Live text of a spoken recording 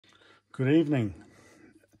Good evening.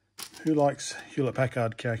 Who likes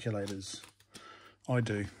Hewlett-Packard calculators? I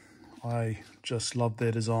do. I just love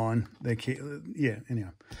their design. Anyway.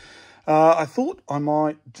 I thought I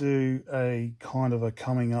might do a kind of a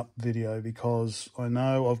coming up video because I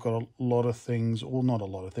know I've got a lot of things, or not a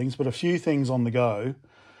lot of things, but a few things on the go.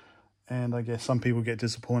 And I guess some people get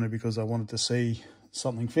disappointed because I wanted to see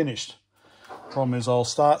something finished. Problem is I'll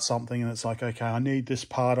start something and it's like, okay, I need this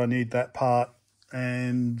part, I need that part.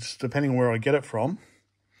 And depending on where I get it from,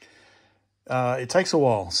 it takes a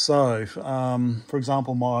while. So, for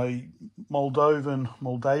example, my Moldavian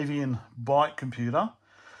BYTE computer,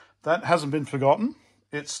 that hasn't been forgotten.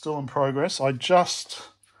 It's still in progress. I just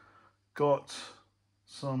got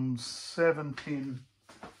some 7-pin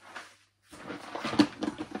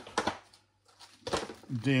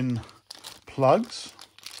DIN plugs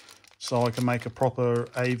so I can make a proper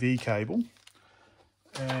AV cable.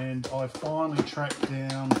 And I finally tracked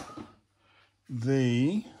down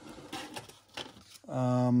the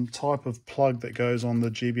type of plug that goes on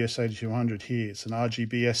the GBS 8200 here. It's an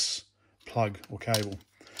RGBS plug or cable.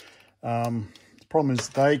 The problem is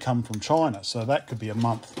they come from China, so that could be a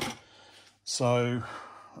month. So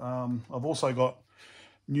I've also got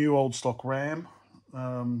new old stock RAM,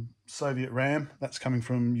 Soviet RAM, that's coming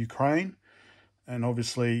from Ukraine. And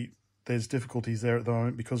obviously there's difficulties there at the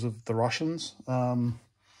moment because of the Russians.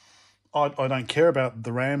 I don't care about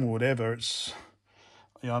the RAM or whatever. It's,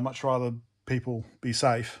 I'd much rather people be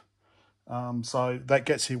safe. So that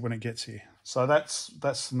gets here when it gets here. So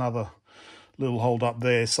that's another little hold up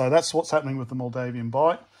there. So that's what's happening with the Moldavian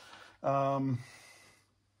BYTE. I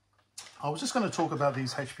was just going to talk about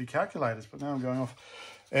these HP calculators, but now I'm going off.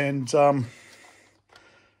 And I'm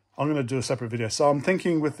going to do a separate video. So I'm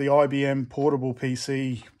thinking with the IBM portable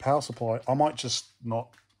PC power supply, I might just not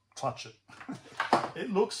touch it.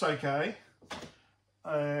 It looks okay,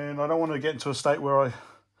 and I don't want to get into a state where I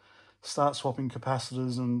start swapping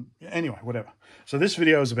capacitors and anyway, whatever. So this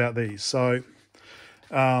video is about these. So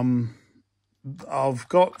I've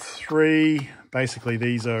got three, basically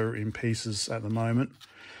these are in pieces at the moment,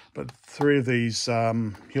 but three of these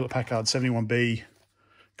Hewlett-Packard 71B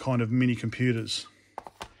kind of mini computers.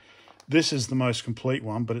 This is the most complete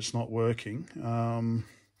one, but it's not working.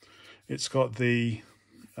 It's got the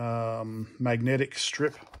magnetic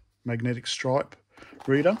stripe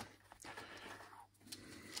reader.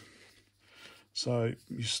 So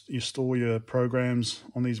you store your programs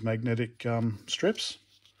on these magnetic strips.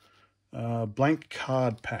 Blank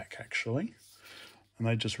card pack, actually. And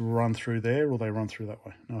they just run through there, or they run through that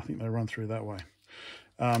way. No, I think they run through that way.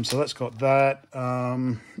 So that's got that.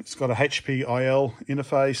 It's got a HP IL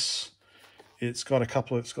interface. It's got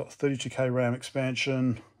 32K RAM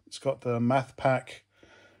expansion. It's got the math pack.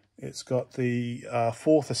 It's got the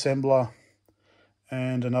fourth assembler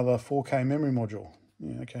and another 4K memory module.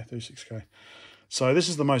 Yeah, okay, 36K. So this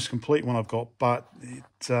is the most complete one I've got, but it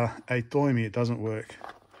doesn't work.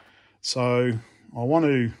 So I want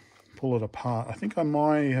to pull it apart. I think I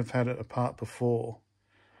might have had it apart before.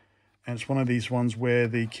 And it's one of these ones where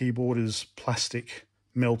the keyboard is plastic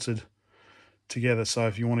melted together. So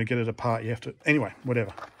if you want to get it apart, you have to, anyway,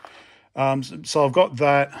 whatever. So I've got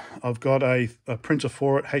that. I've got a printer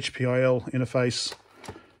for it, HPIL interface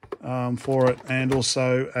for it, and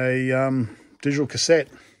also a digital cassette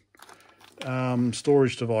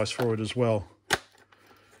storage device for it as well.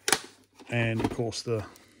 And of course the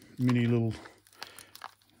mini little,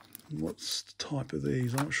 what's the type of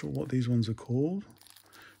these? I'm not sure what these ones are called.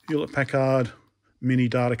 Hewlett-Packard mini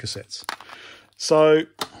data cassettes. So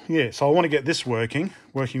yeah, so I want to get this working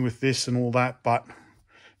with this and all that, but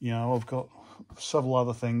I've got several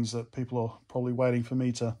other things that people are probably waiting for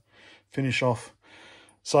me to finish off.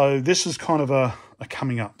 So this is kind of a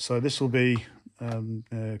coming up. So this will be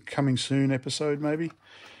a coming soon episode, maybe.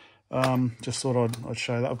 Just thought I'd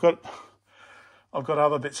show that. I've got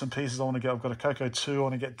other bits and pieces I want to get. I've got a Coco 2 I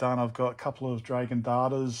want to get done. I've got a couple of Dragon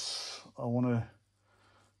Datas.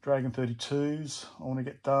 Dragon 32s I want to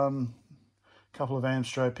get done. A couple of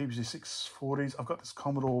Amstrad PPC 640s. I've got this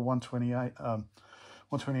Commodore 128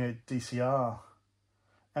 DCR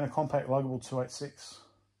and a compact luggable 286.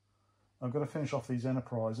 I've got to finish off these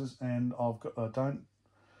enterprises, and I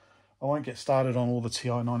won't get started on all the TI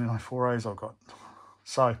 994As I've got.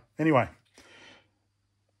 So anyway,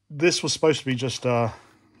 this was supposed to be just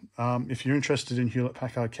if you're interested in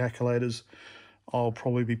Hewlett-Packard calculators, I'll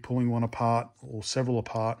probably be pulling one apart or several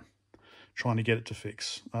apart, trying to get it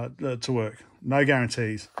to work. No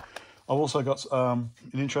guarantees. I've also got an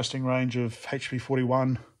interesting range of HP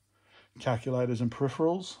 41 calculators and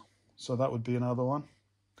peripherals, so that would be another one.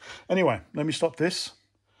 Anyway, let me stop this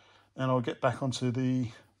and I'll get back onto the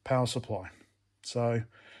power supply. So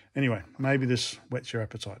anyway, maybe this whets your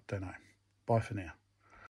appetite, don't know. Bye for now.